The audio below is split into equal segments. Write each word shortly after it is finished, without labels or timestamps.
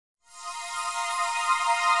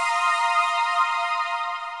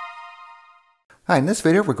Hi, in this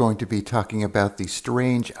video we're going to be talking about the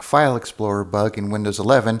strange File Explorer bug in Windows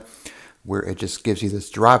 11 where it just gives you this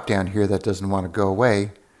drop down here that doesn't want to go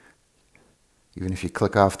away even if you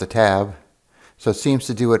click off the tab. So it seems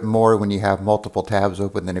to do it more when you have multiple tabs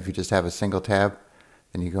open than if you just have a single tab.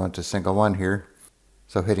 Then you go into single one here.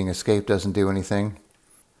 So hitting escape doesn't do anything.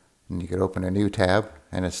 And you could open a new tab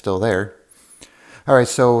and it's still there. Alright,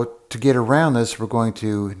 so to get around this, we're going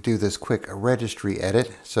to do this quick registry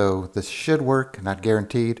edit. So this should work, not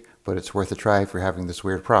guaranteed, but it's worth a try if you're having this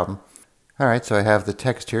weird problem. Alright, so I have the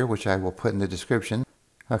text here, which I will put in the description.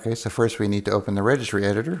 Okay, so first we need to open the registry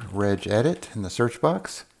editor, regedit in the search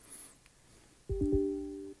box.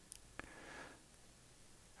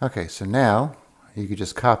 Okay, so now you can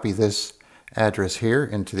just copy this address here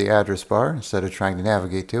into the address bar instead of trying to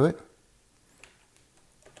navigate to it.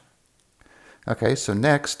 Okay, so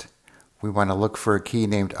next we want to look for a key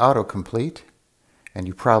named AutoComplete, and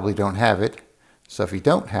you probably don't have it. So if you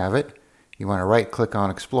don't have it, you want to right click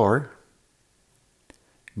on Explorer,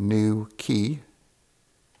 New Key,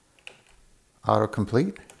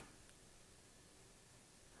 AutoComplete,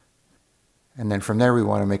 and then from there we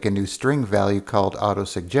want to make a new string value called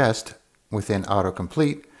AutoSuggest within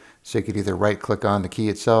AutoComplete. So you could either right click on the key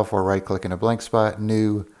itself or right click in a blank spot,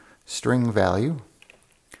 New String Value,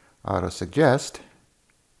 AutoSuggest.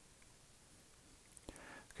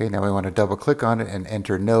 Okay, now we want to double click on it and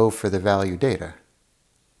enter no for the value data.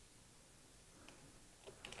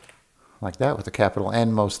 Like that with a capital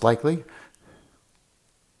N most likely.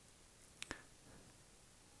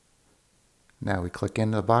 Now we click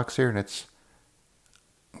into the box here and it's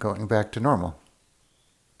going back to normal.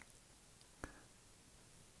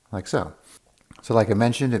 Like so. So like I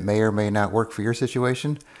mentioned, it may or may not work for your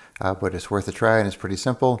situation, but it's worth a try and it's pretty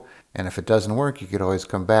simple. And if it doesn't work, you could always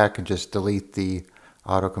come back and just delete the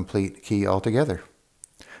autocomplete key altogether.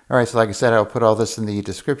 Alright, so like I said, I'll put all this in the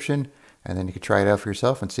description and then you can try it out for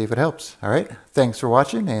yourself and see if it helps. Alright, thanks for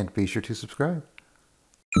watching and be sure to subscribe.